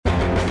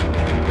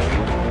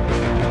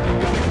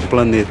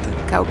Planeta.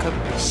 Kaukab.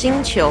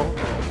 星球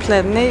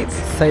Planet.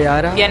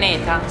 Sayara.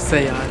 Pianeta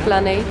Sayara.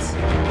 Planet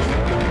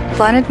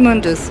Planet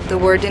Mundus, the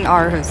word in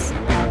Aarhus.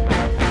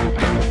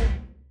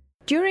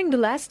 During the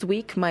last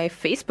week, my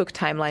Facebook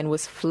timeline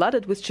was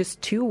flooded with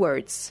just 2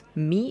 words: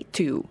 me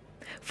too.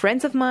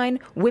 Friends of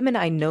mine, women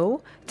I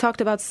know, talked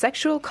about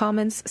sexual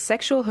comments,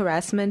 sexual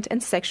harassment,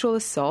 and sexual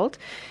assault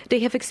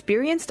they have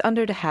experienced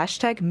under the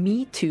hashtag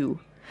 #MeToo.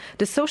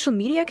 The social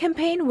media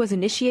campaign was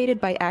initiated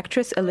by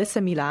actress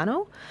Alyssa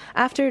Milano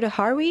after the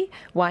Harvey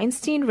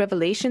Weinstein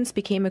revelations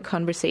became a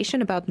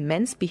conversation about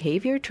men's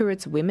behavior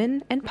towards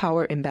women and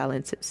power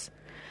imbalances.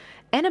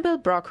 Annabelle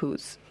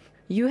Brockhus,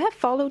 you have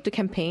followed the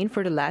campaign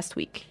for the last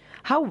week.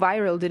 How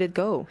viral did it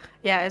go?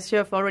 Yeah, as you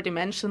have already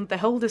mentioned, the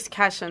whole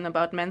discussion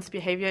about men's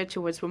behavior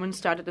towards women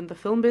started in the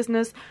film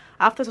business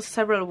after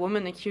several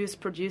women accused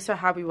producer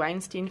Harvey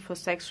Weinstein for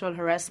sexual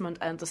harassment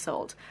and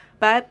assault.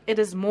 But it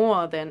is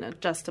more than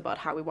just about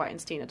Harvey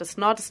Weinstein. It is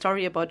not a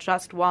story about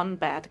just one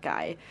bad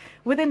guy.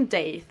 Within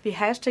days, the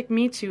hashtag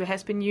 #MeToo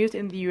has been used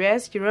in the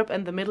US, Europe,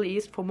 and the Middle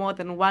East for more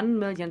than 1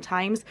 million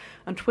times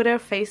on Twitter,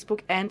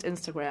 Facebook, and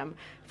Instagram.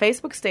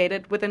 Facebook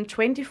stated within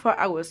 24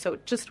 hours, so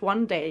just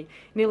one day,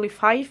 nearly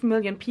 5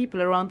 million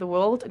people around the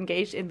world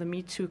engaged in the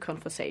 #MeToo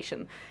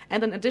conversation.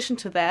 And in addition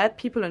to that,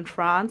 people in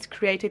France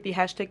created the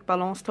hashtag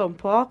Balance ton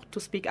porc to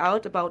speak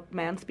out about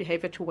men's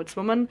behavior towards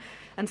women,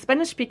 and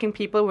Spanish-speaking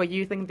people were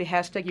using the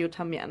hashtag Yo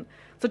También.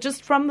 So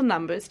just from the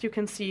numbers, you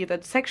can see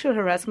that sexual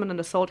harassment and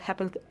assault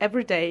happens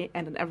every day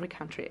and in every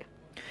country.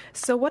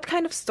 So what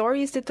kind of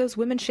stories did those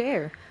women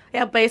share?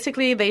 Yeah,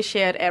 basically they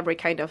shared every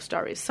kind of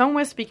story. Some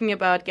were speaking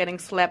about getting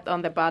slapped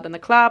on their butt in a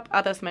club.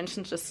 Others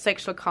mentioned just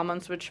sexual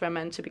comments which were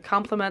meant to be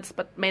compliments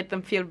but made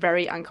them feel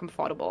very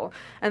uncomfortable.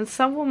 And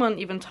some women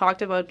even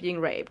talked about being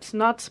raped,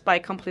 not by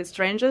complete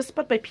strangers,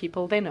 but by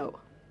people they know.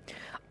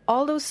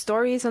 All those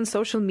stories on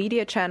social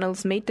media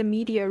channels made the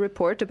media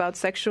report about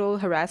sexual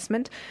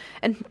harassment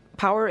and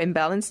power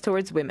imbalance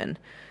towards women.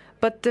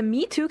 But the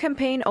Me Too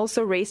campaign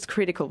also raised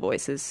critical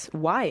voices.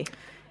 Why?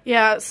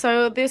 Yeah,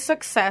 so the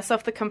success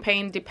of the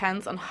campaign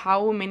depends on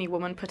how many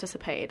women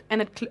participate.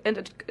 And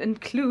it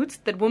includes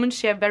that women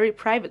share very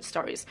private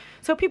stories.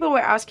 So people were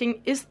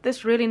asking, is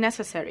this really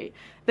necessary?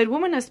 That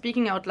women are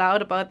speaking out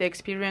loud about their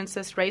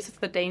experiences raises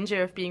the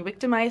danger of being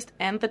victimized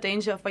and the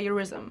danger of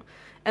voyeurism.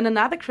 And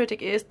another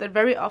critic is that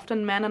very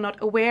often men are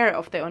not aware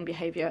of their own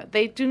behavior.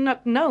 They do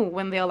not know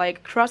when they are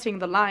crossing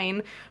the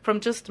line from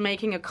just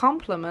making a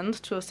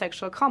compliment to a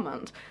sexual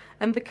comment.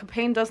 And the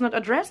campaign does not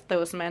address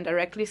those men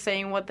directly,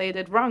 saying what they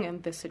did wrong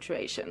in this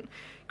situation.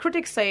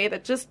 Critics say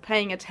that just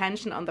paying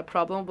attention on the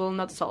problem will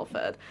not solve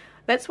it.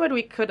 That's what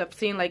we could have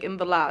seen in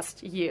the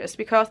last years,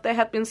 because there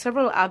had been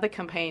several other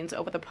campaigns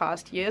over the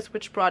past years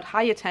which brought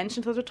high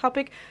attention to the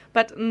topic,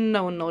 but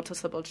no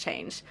noticeable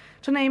change.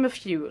 To name a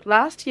few,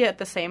 last year at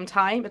the same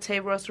time, a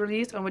tape was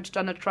released on which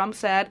Donald Trump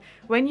said,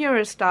 "When you're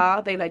a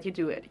star, they let you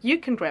do it. You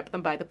can grab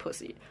them by the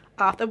pussy."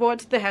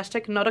 Afterwards, the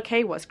hashtag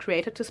 #NotOK was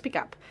created to speak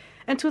up.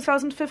 In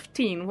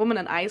 2015, women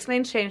in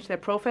Iceland changed their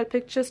profile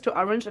pictures to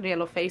orange and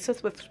yellow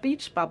faces with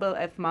speech bubble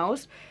as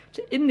mouths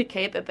to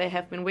indicate that they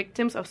have been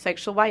victims of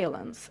sexual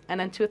violence.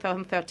 And in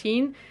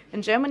 2013,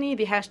 in Germany,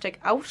 the hashtag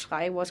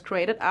Aufschrei was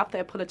created after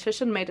a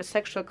politician made a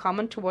sexual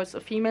comment towards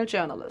a female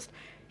journalist.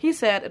 He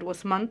said it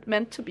was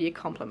meant to be a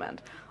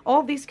compliment.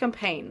 All these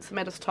campaigns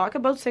made us talk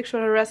about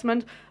sexual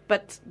harassment,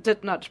 but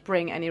did not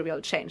bring any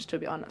real change, to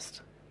be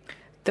honest.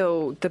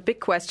 Though the big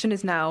question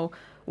is now,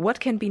 what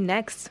can be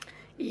next?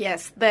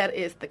 Yes, that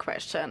is the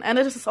question. And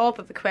it is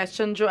also the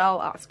question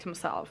Joel asked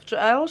himself.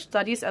 Joel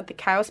studies at the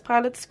Chaos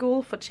Pilot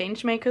School for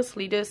Changemakers,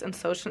 Leaders, and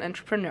Social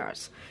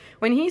Entrepreneurs.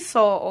 When he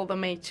saw all the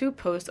Me Too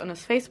posts on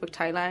his Facebook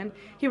timeline,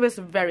 he was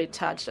very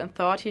touched and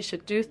thought he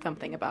should do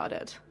something about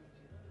it.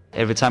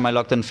 Every time I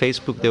logged on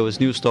Facebook, there was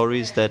new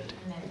stories that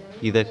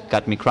either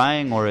got me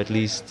crying or at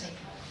least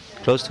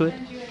close to it.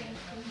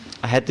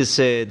 I had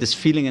this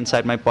feeling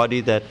inside my body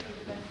that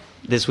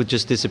this would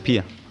just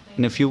disappear.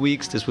 In a few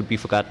weeks, this would be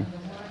forgotten.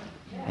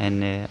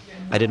 And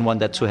I didn't want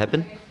that to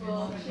happen.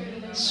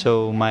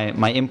 So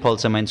my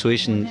impulse and my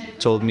intuition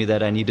told me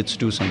that I needed to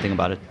do something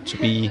about it, to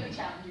be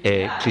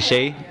a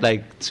cliche,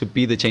 to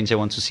be the change I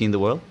want to see in the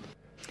world.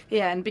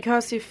 Yeah, and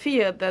because he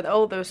feared that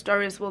all those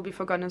stories will be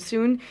forgotten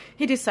soon,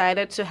 he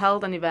decided to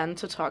hold an event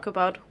to talk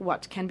about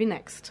what can be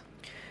next.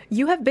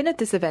 You have been at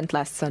this event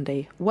last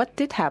Sunday. What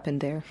did happen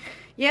there?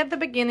 Yeah, at the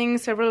beginning,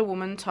 several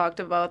women talked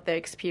about their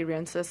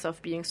experiences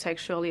of being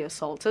sexually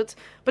assaulted.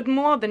 But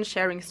more than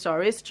sharing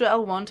stories,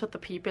 Joel wanted the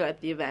people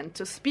at the event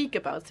to speak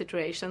about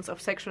situations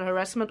of sexual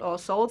harassment or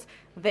assaults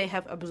they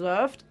have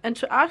observed and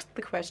to ask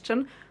the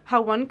question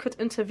how one could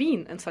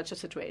intervene in such a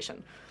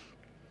situation.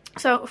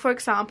 So, for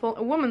example,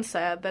 a woman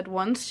said that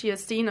once she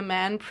has seen a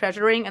man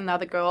pressuring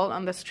another girl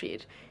on the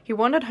street. He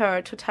wanted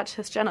her to touch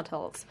his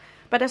genitals.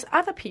 But as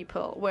other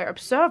people were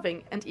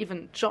observing and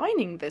even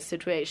joining this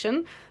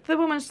situation, the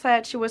woman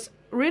said she was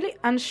really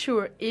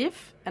unsure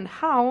if and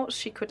how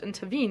she could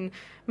intervene.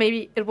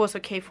 Maybe it was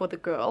okay for the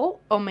girl,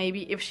 or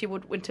maybe if she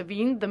would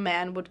intervene, the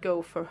man would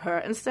go for her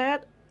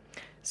instead.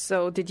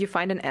 So did you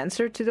find an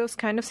answer to those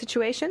kind of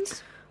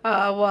situations?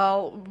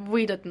 Well,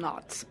 we did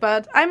not.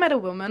 But I met a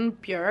woman,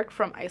 Björk,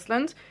 from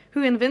Iceland,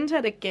 who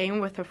invented a game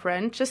with her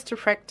friend just to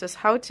practice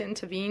how to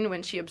intervene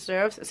when she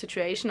observes a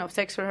situation of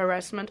sexual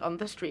harassment on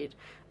the street.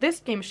 This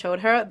game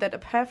showed her that a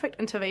perfect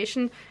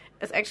intervention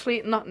is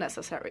actually not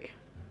necessary.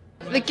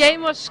 The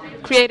game was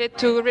created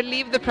to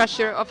relieve the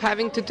pressure of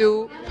having to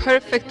do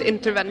perfect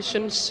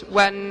interventions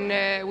when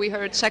we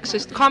heard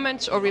sexist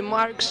comments or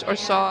remarks or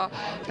saw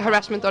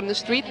harassment on the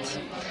street.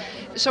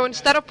 So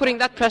instead of putting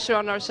that pressure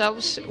on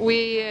ourselves,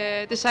 we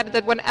decided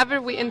that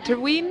whenever we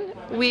intervene,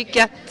 we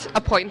get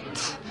a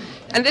point.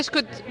 And this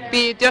could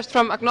be just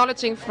from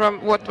acknowledging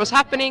from what was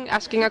happening,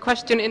 asking a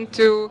question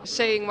into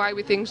saying why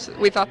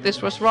we thought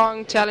this was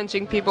wrong,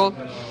 challenging people.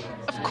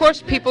 Of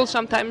course, people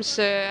sometimes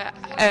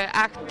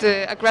act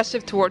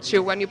aggressive towards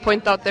you when you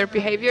point out their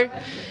behavior.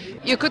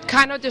 You could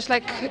kind of just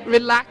like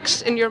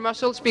relax in your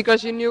muscles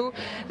because you knew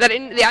that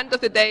in the end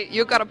of the day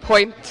you got a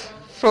point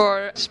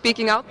for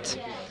speaking out.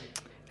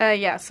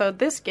 So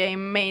this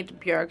game made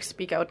Björk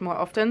speak out more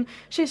often.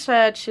 She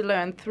said she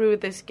learned through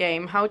this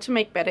game how to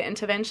make better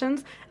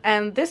interventions,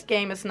 and this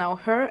game is now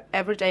her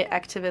everyday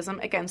activism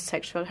against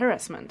sexual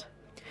harassment.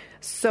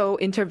 So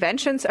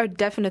interventions are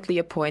definitely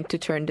a point to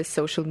turn this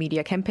social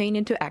media campaign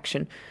into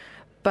action.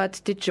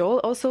 But did Joel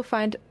also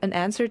find an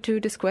answer to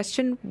this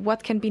question,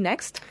 what can be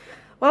next?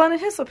 Well, in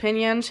his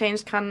opinion,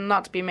 change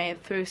cannot be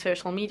made through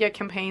social media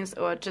campaigns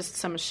or just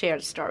some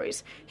shared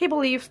stories. He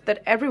believes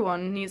that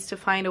everyone needs to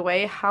find a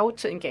way how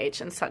to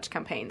engage in such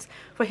campaigns.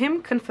 For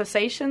him,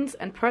 conversations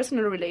and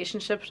personal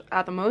relationships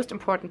are the most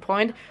important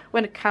point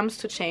when it comes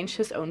to change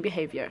his own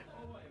behavior.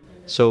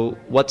 So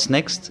what's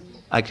next?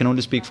 I can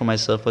only speak for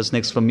myself. What's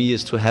next for me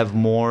is to have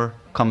more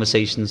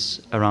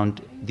conversations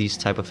around these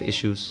type of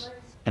issues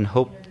and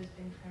hope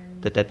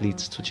that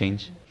leads to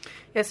change.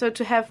 Yeah, so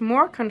to have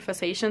more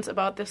conversations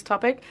about this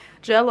topic,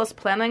 Joel is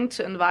planning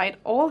to invite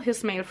all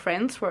his male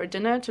friends for a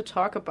dinner to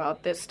talk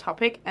about this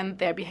topic and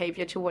their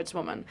behavior towards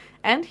women.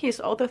 And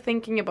he's also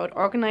thinking about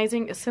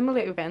organizing a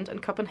similar event in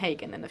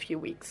Copenhagen in a few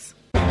weeks.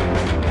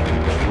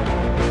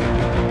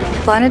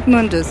 Planet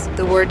Mundus,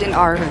 the word in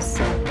Aarhus.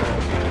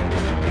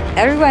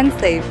 Every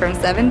Wednesday from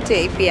 7 to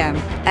 8 p.m.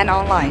 and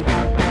online.